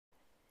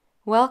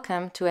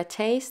Welcome to a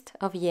taste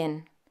of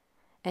Yin,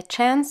 a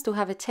chance to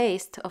have a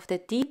taste of the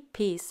deep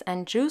peace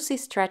and juicy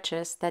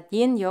stretches that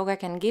Yin Yoga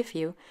can give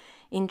you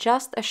in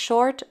just a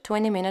short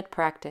 20-minute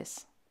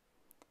practice.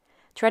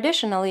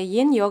 Traditionally,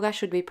 Yin Yoga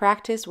should be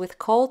practiced with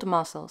cold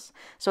muscles,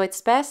 so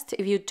it's best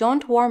if you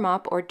don't warm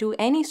up or do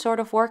any sort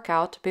of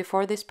workout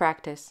before this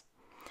practice.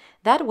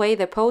 That way,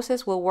 the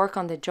poses will work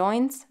on the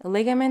joints,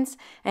 ligaments,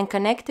 and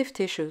connective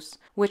tissues,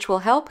 which will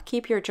help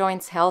keep your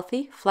joints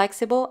healthy,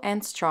 flexible,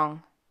 and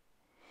strong.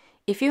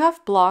 If you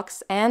have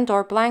blocks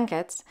and/or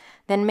blankets,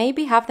 then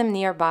maybe have them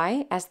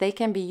nearby, as they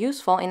can be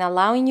useful in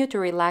allowing you to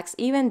relax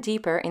even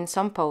deeper in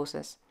some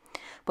poses.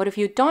 But if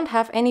you don't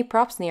have any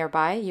props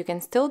nearby, you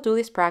can still do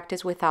this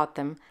practice without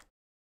them.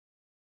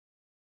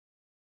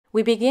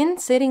 We begin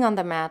sitting on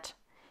the mat.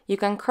 You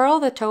can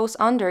curl the toes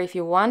under if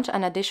you want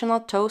an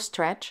additional toe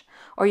stretch,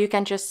 or you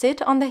can just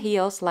sit on the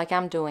heels like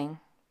I'm doing.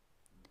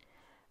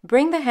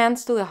 Bring the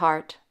hands to the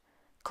heart.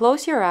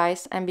 Close your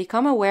eyes and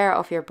become aware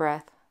of your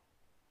breath.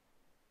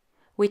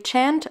 We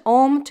chant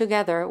Om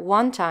together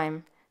one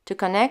time to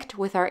connect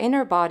with our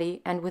inner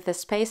body and with the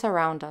space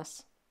around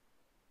us.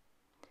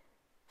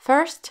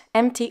 First,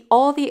 empty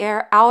all the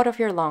air out of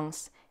your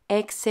lungs.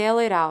 Exhale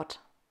it out.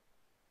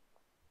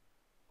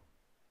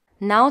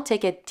 Now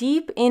take a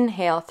deep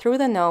inhale through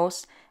the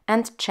nose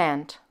and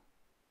chant.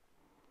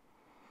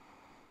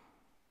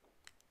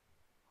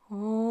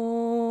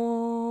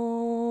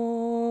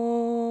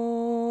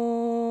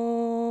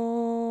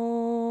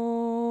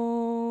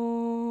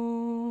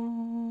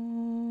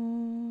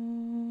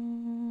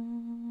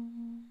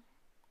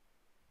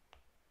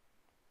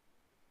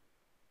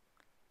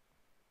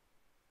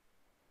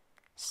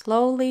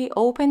 Slowly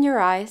open your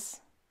eyes,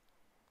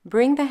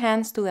 bring the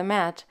hands to the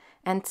mat,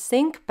 and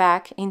sink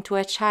back into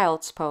a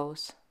child's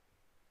pose.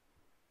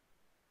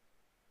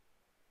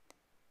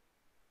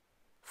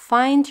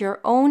 Find your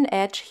own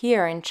edge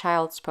here in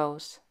child's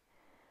pose.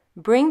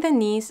 Bring the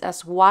knees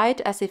as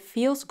wide as it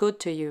feels good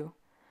to you.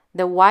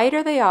 The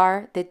wider they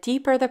are, the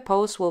deeper the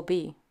pose will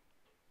be.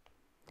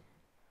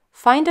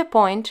 Find a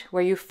point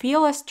where you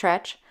feel a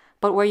stretch,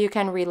 but where you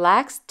can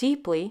relax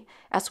deeply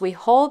as we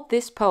hold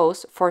this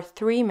pose for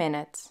 3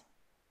 minutes.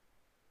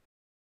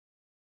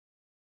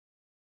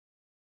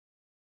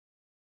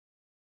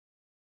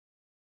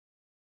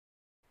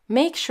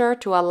 Make sure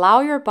to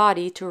allow your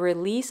body to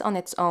release on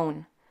its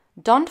own.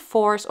 Don't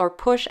force or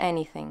push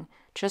anything,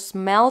 just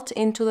melt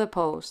into the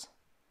pose.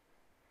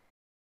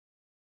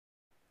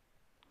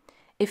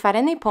 If at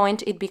any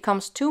point it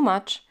becomes too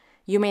much,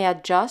 you may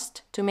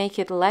adjust to make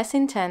it less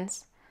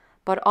intense,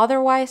 but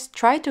otherwise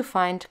try to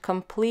find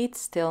complete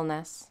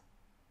stillness.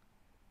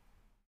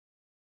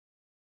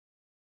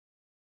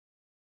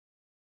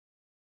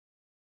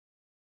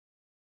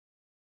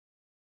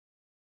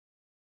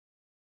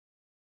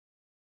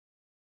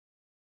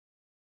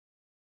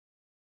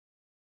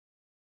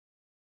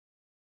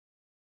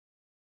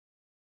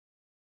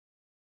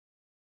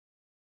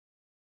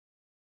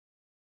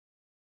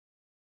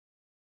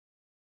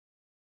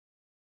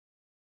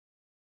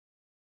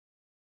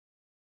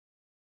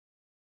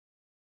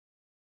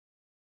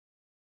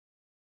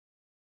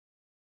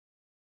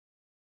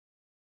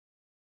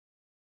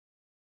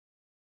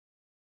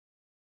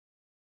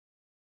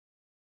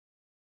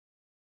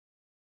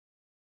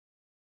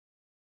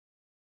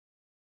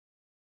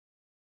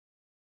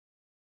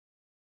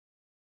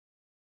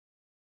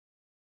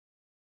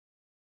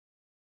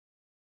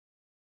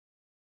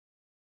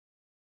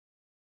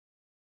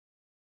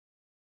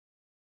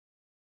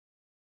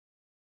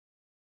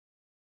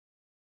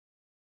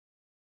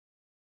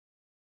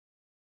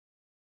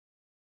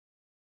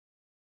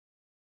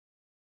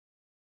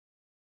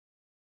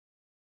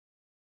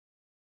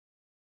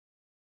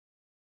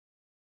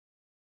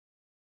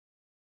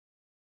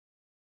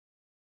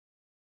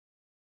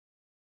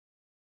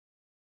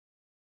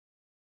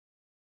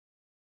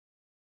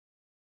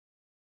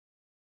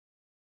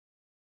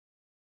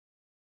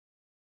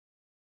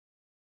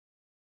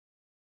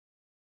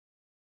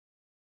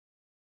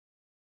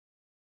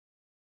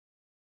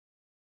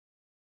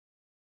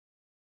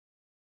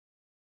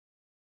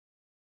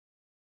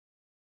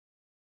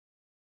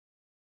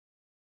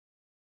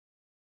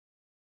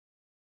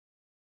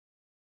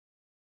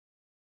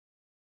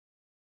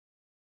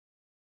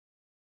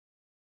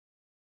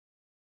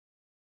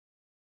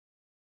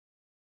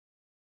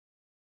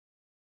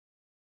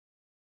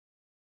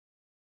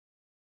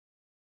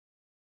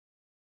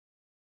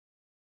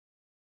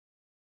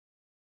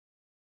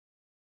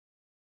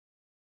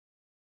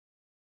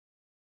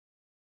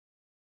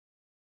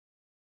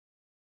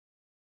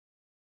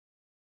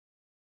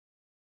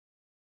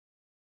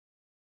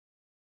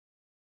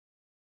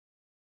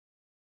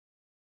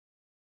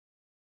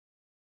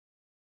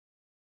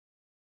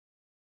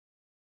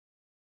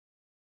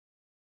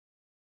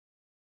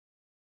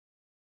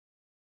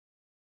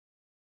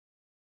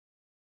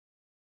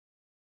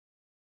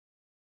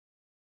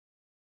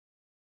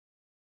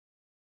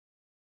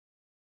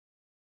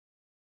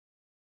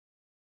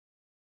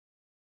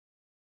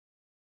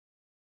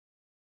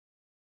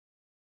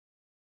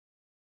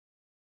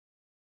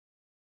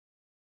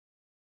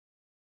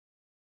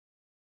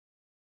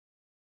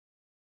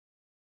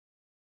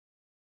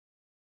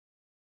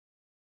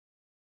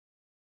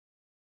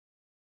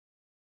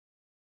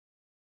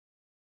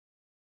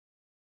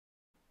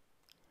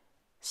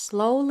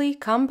 Slowly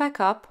come back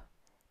up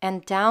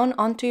and down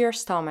onto your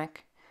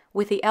stomach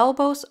with the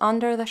elbows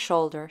under the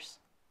shoulders.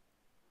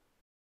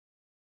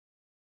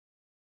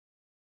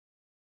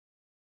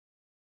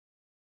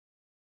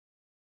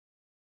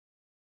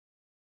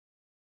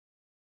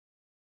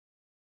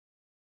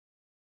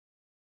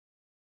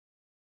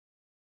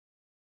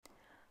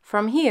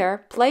 From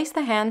here, place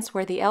the hands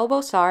where the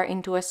elbows are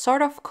into a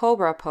sort of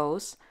cobra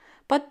pose,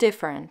 but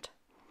different.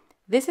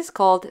 This is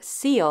called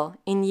seal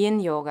in Yin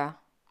Yoga.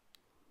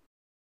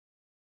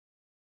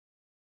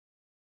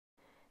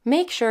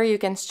 Make sure you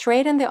can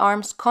straighten the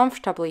arms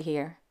comfortably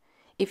here.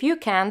 If you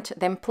can't,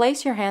 then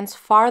place your hands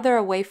farther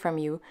away from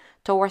you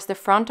towards the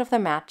front of the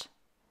mat.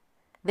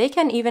 They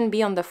can even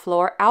be on the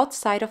floor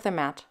outside of the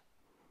mat.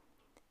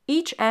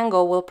 Each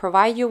angle will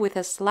provide you with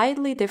a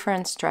slightly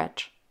different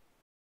stretch.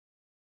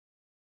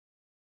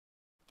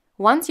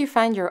 Once you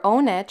find your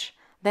own edge,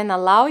 then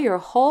allow your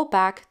whole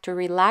back to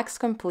relax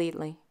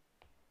completely.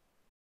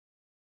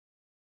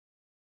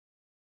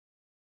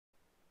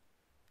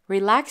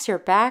 Relax your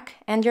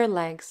back and your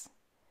legs,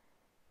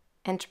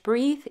 and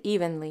breathe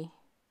evenly.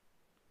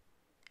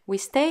 We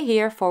stay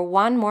here for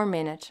 1 more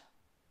minute.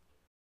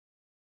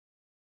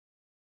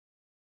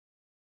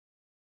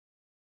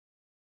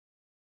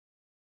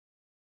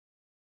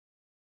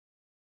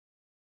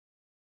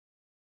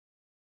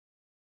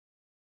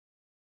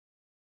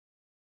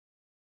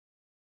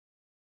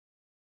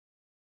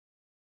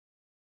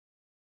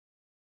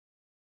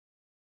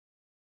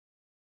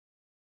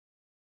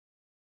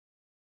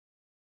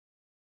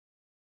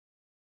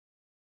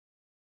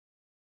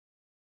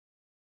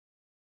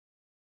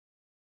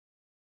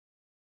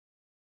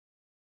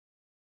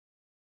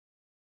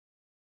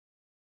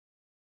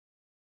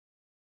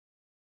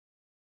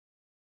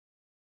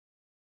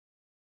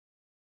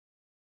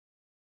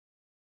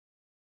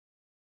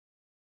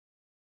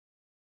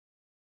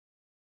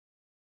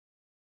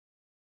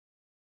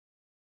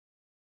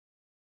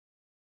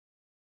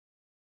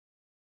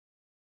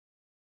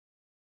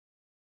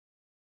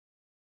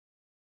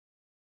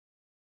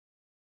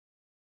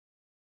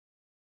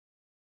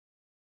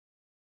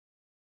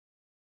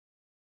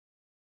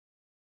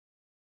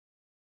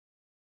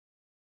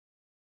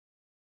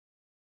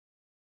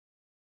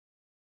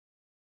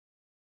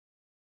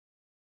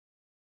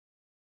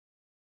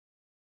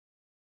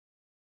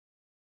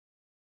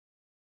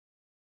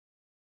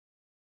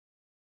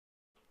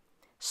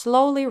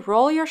 Slowly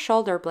roll your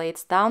shoulder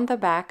blades down the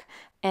back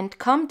and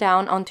come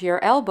down onto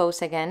your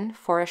elbows again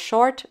for a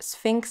short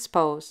Sphinx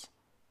pose.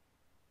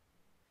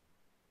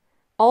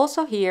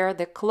 Also here,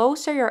 the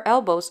closer your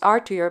elbows are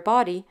to your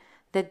body,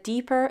 the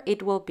deeper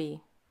it will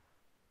be.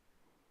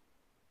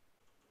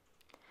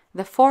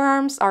 The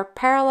forearms are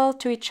parallel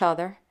to each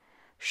other,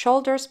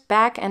 shoulders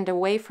back and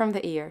away from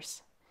the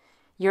ears.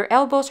 Your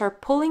elbows are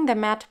pulling the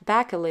mat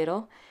back a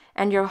little,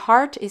 and your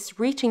heart is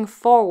reaching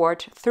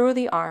forward through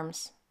the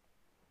arms.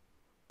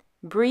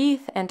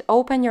 Breathe and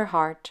open your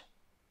heart.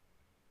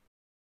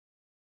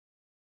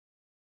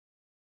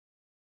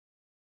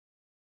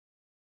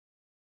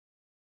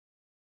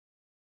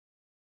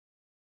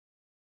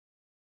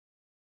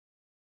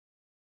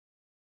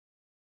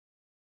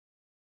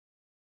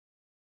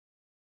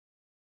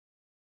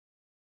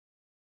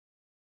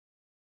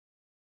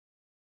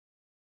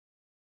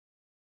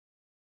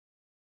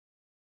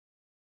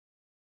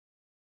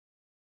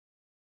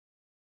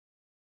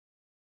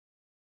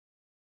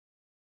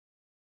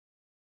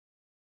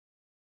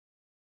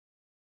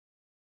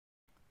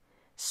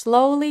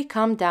 Slowly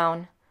come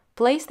down.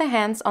 Place the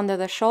hands under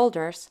the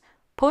shoulders,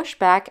 push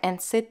back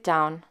and sit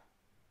down.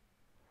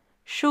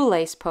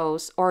 Shoelace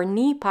pose or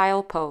knee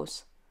pile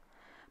pose.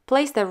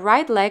 Place the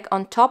right leg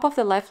on top of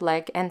the left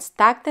leg and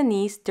stack the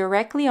knees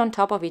directly on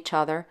top of each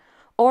other,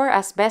 or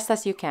as best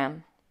as you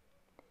can.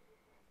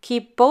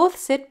 Keep both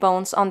sit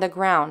bones on the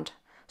ground,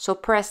 so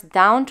press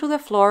down to the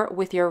floor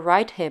with your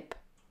right hip.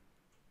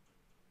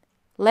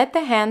 Let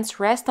the hands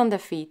rest on the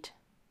feet.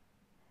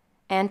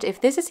 And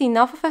if this is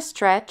enough of a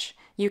stretch,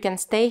 you can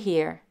stay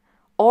here,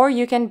 or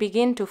you can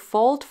begin to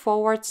fold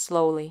forward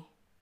slowly.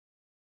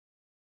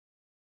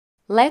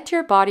 Let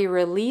your body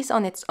release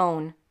on its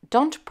own.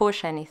 Don't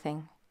push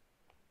anything.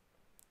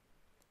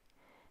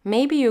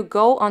 Maybe you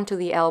go onto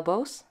the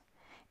elbows,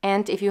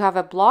 and if you have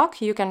a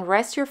block, you can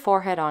rest your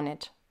forehead on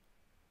it.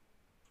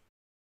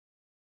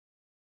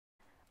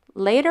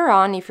 Later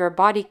on, if your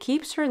body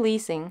keeps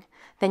releasing,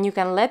 then you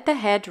can let the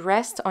head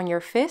rest on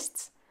your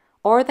fists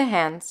or the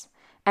hands,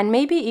 and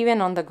maybe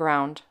even on the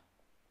ground.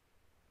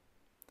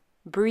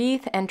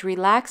 Breathe and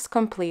relax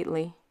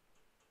completely.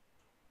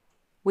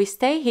 We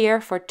stay here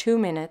for 2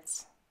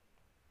 minutes.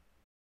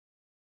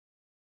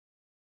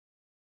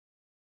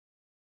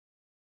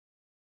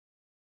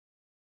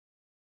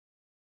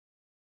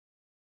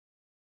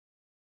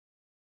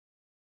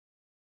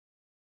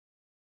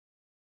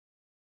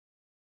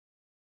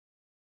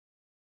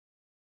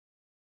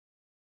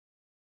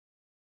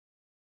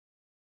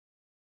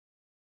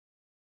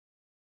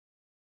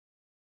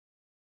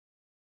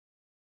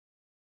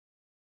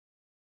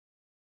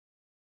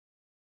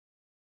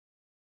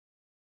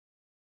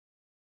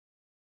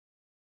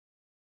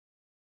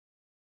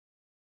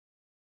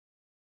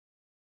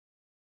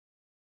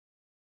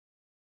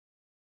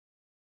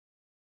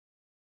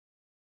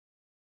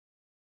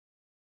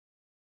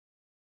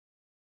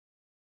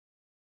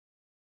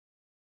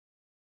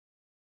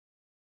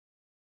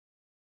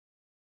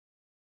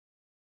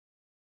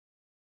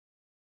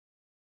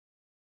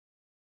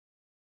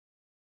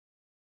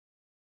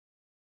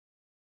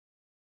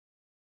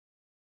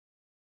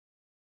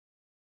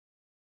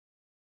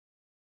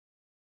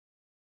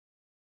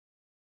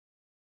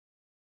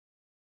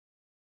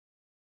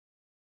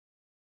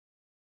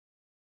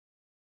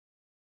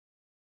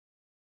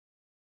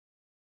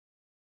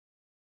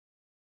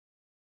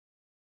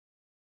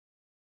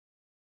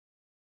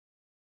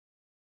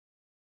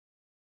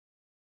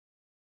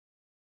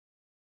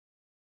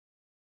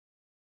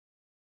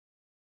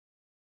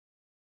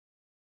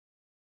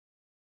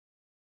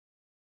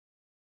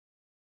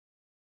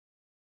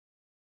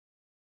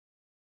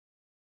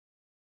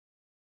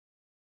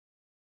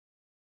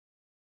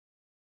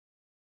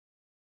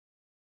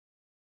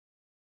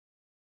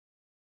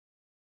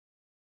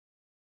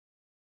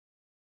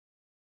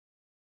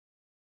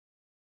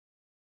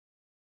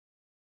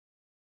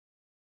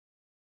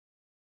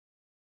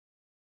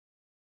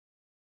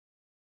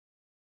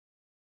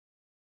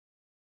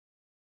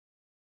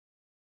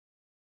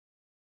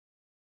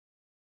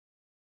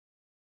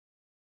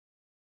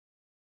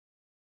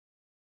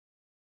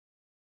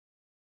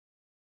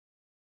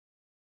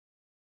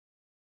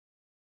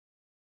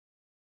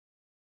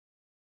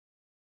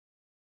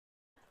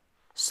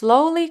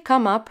 Slowly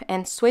come up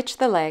and switch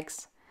the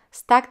legs.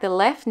 Stack the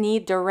left knee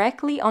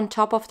directly on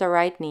top of the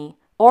right knee,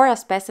 or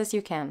as best as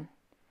you can.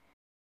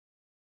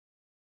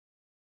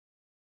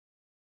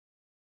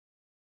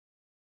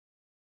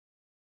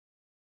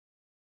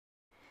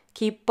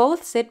 Keep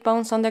both sit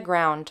bones on the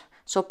ground,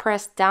 so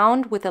press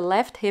down with the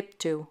left hip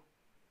too.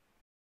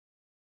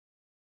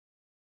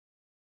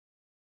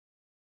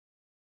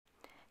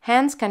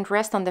 Hands can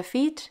rest on the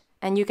feet,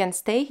 and you can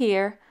stay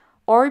here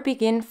or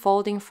begin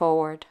folding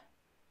forward.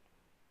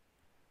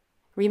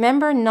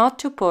 Remember not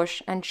to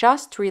push and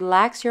just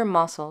relax your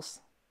muscles.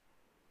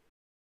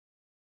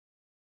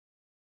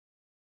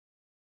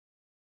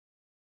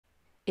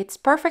 It's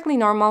perfectly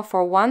normal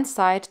for one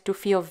side to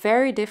feel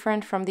very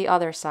different from the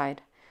other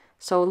side,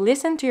 so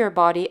listen to your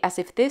body as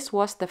if this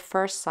was the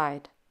first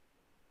side.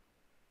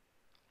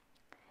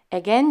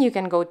 Again, you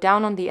can go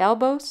down on the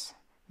elbows,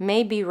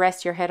 maybe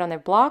rest your head on a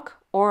block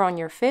or on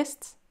your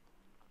fists,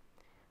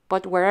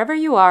 but wherever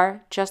you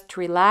are, just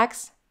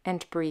relax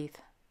and breathe.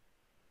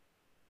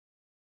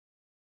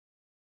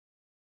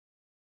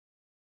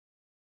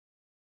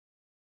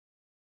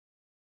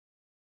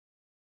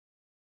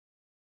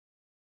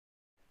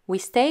 We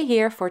stay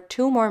here for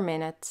 2 more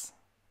minutes.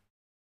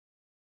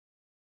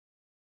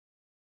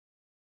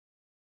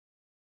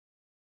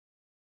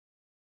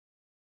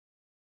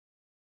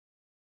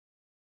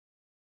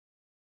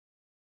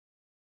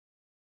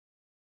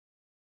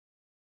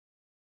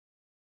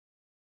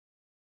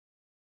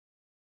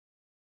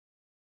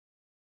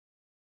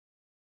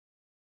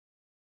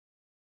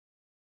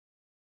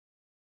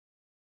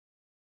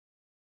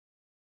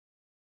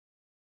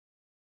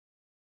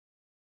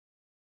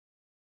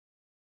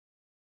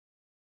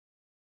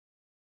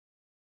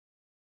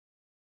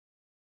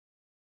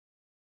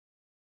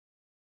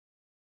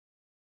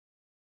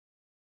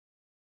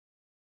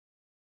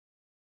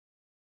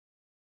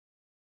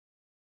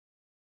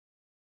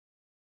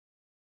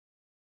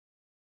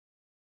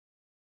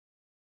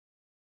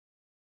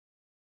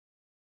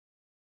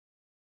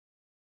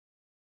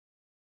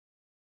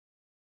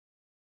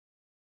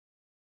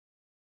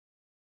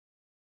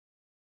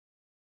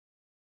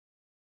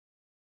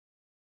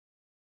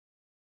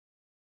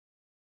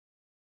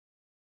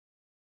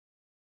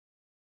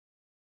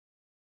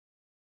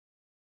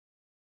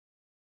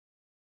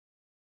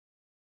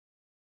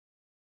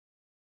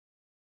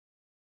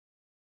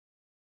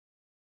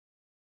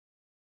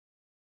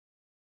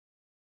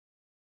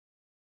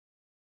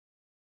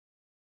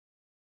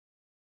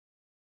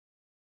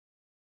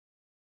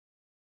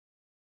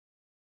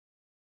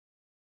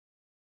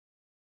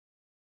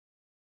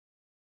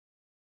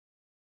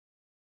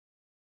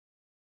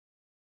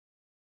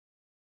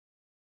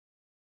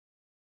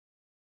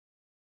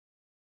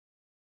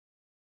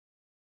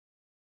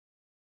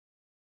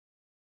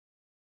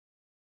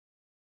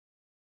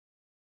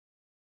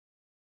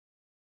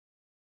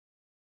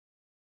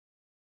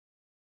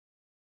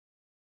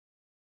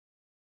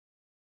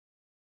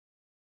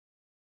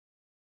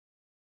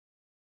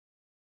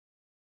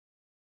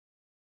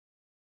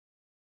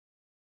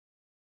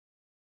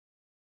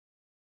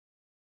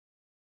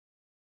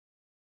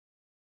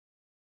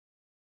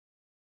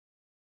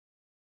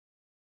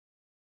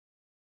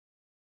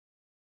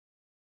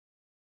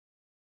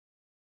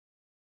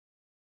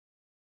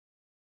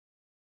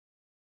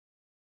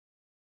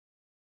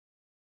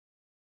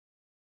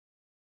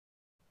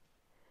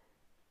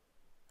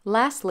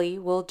 Lastly,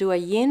 we'll do a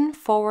yin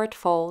forward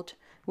fold,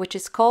 which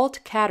is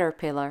called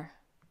caterpillar.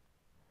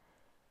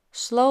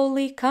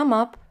 Slowly come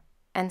up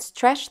and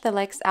stretch the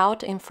legs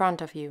out in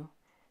front of you.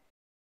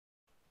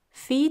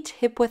 Feet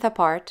hip-width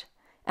apart,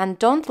 and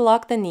don't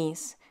lock the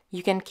knees.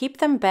 You can keep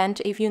them bent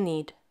if you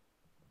need.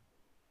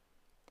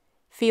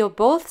 Feel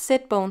both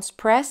sit bones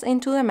press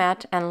into the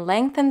mat and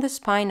lengthen the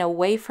spine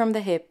away from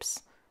the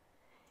hips.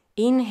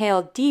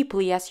 Inhale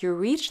deeply as you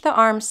reach the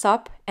arms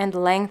up and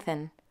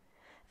lengthen.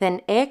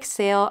 Then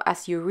exhale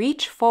as you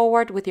reach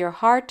forward with your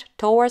heart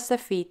towards the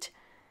feet,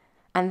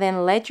 and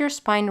then let your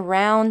spine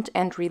round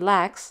and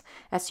relax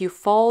as you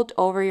fold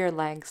over your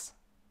legs.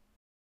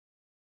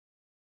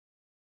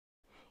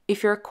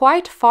 If you're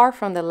quite far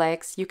from the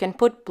legs, you can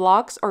put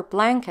blocks or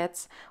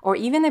blankets or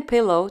even a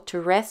pillow to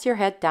rest your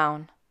head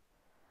down.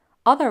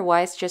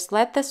 Otherwise, just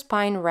let the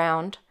spine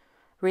round,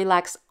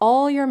 relax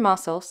all your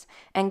muscles,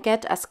 and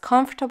get as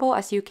comfortable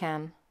as you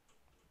can.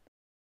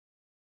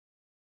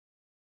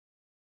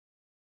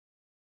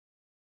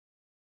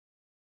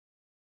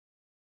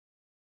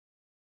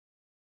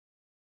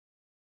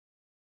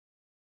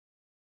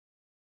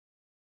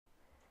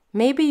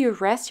 Maybe you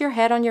rest your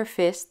head on your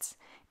fists,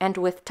 and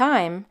with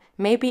time,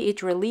 maybe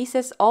it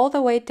releases all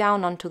the way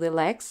down onto the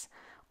legs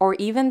or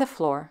even the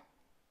floor.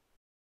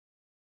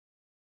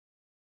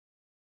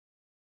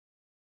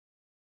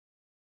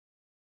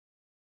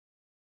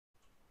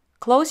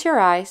 Close your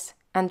eyes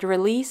and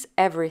release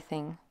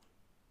everything.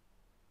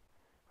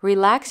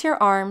 Relax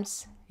your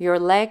arms, your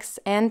legs,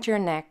 and your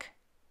neck.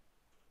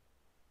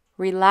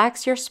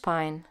 Relax your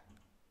spine.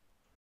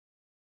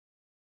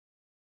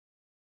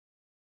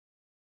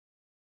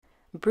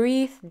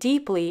 Breathe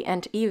deeply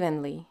and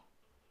evenly.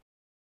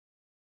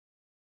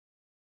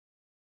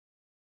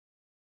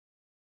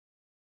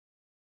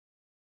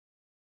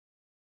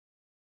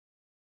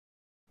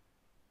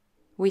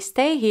 We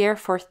stay here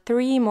for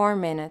 3 more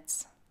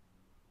minutes.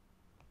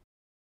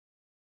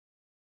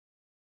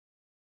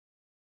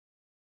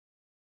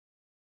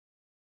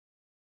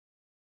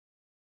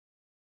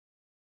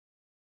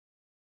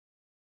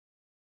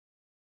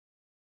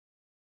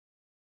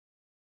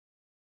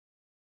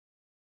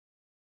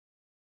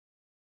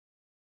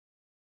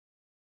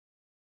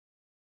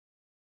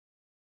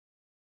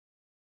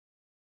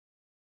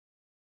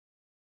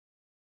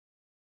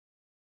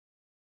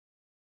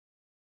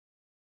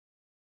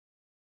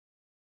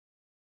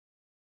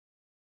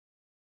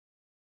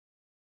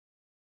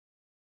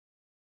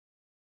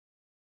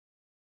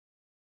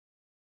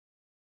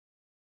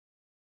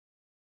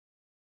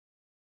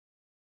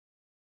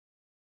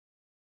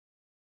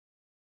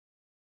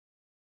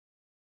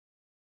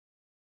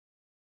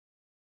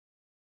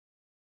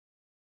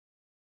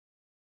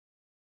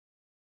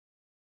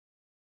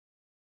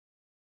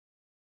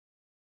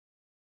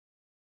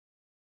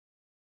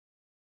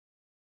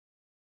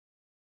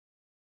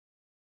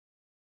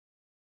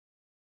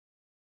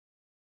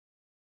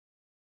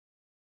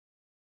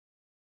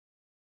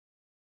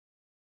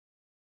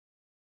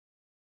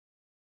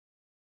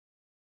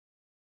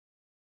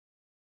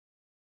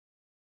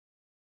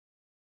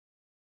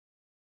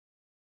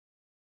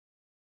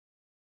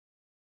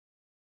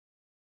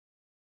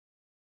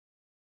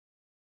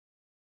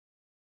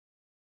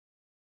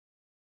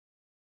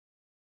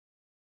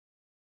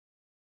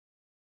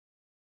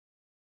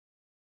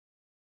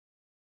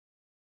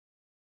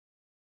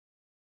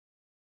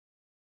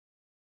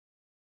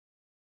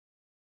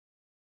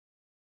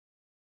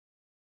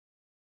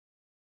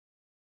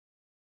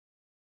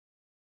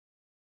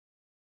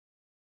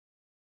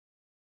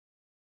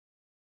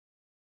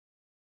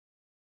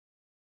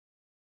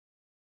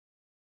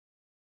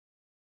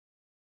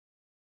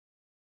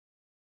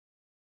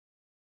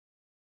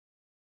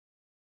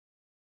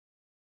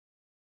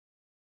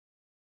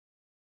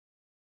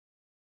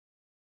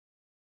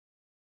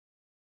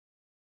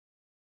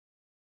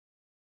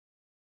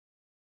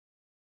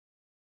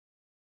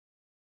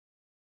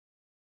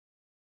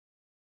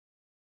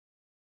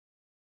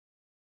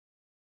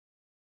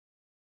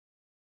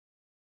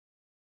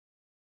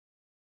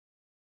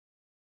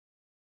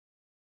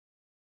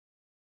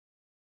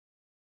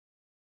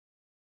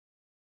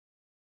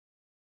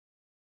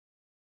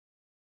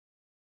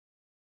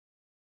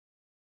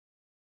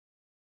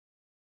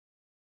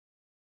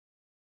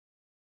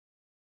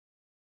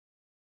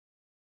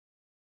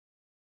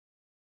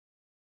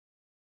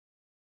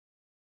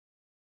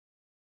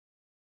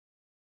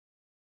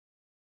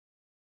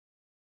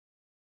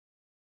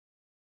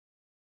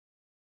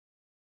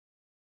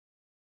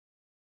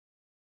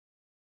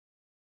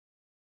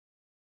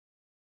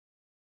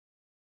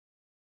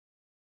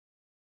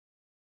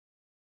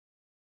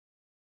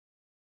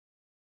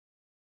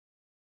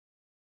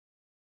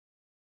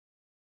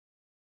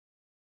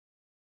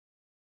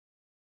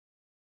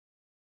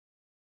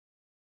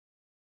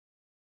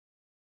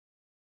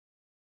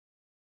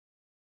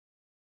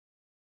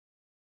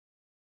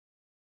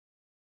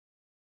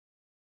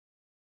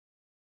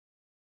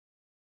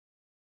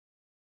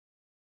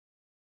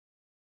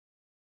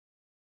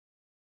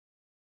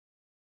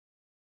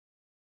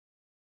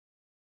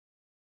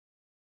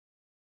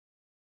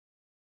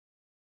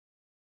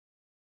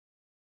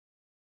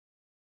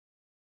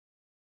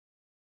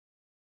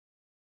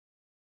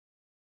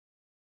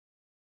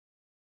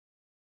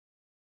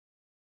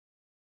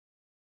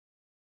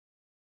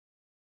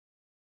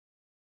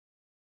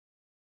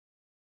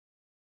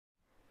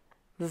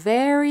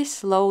 Very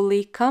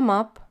slowly come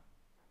up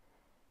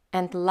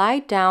and lie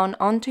down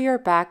onto your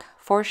back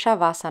for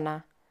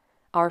Shavasana,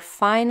 our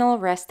final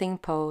resting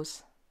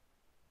pose.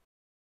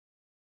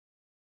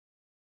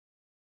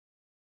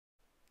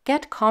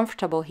 Get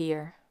comfortable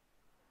here.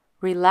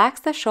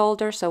 Relax the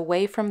shoulders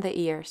away from the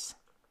ears.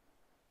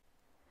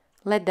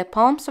 Let the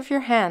palms of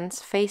your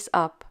hands face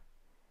up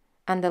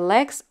and the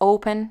legs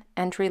open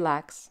and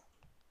relax.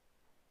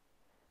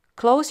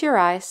 Close your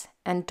eyes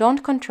and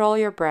don't control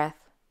your breath.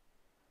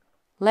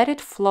 Let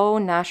it flow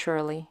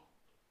naturally.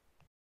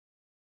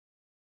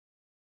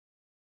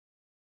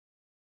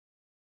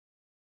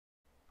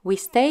 We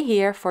stay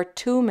here for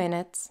 2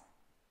 minutes.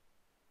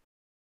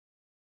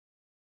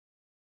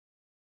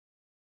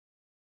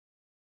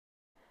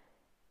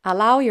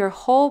 Allow your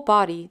whole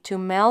body to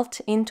melt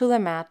into the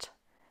mat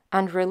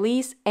and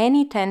release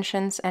any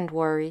tensions and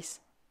worries.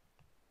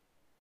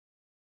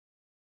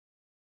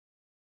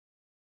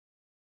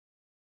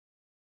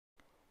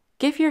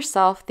 Give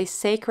yourself this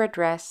sacred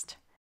rest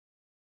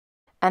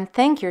and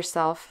thank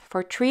yourself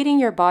for treating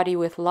your body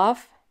with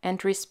love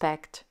and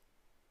respect.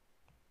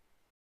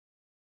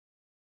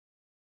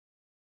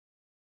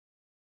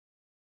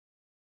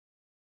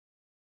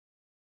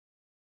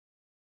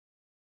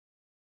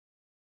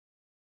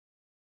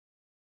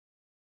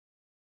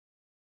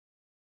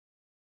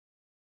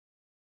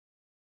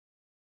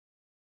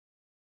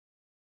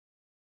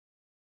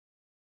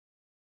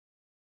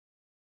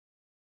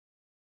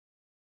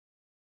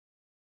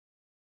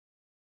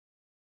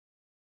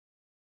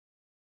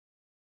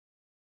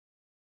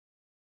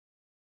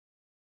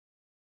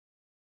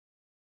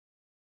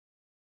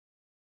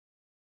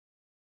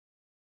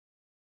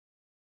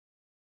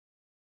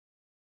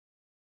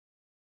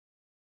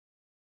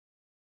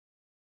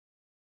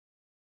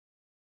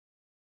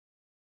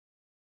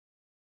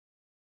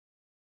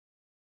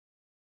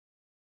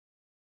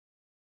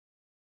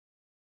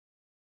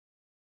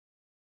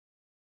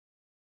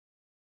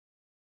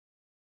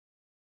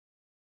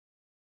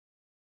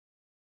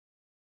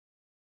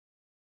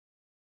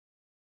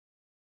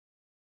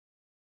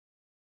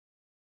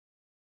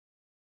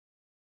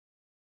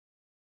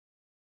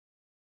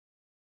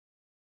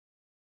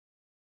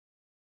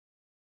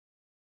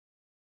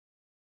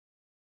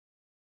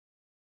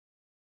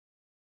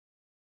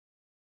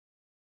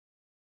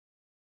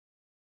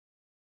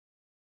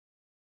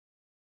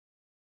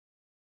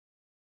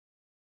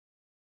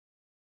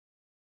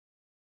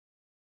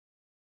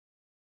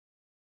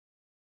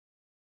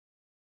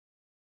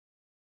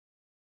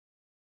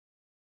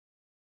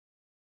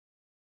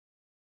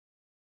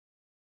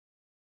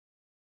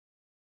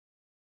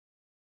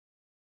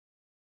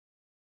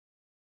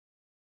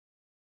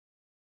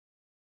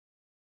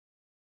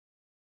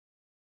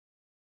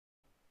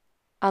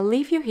 I'll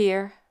leave you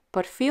here,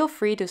 but feel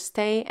free to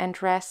stay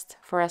and rest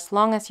for as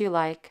long as you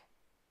like.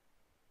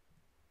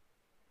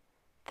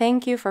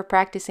 Thank you for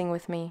practicing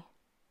with me.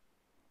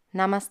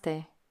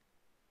 Namaste.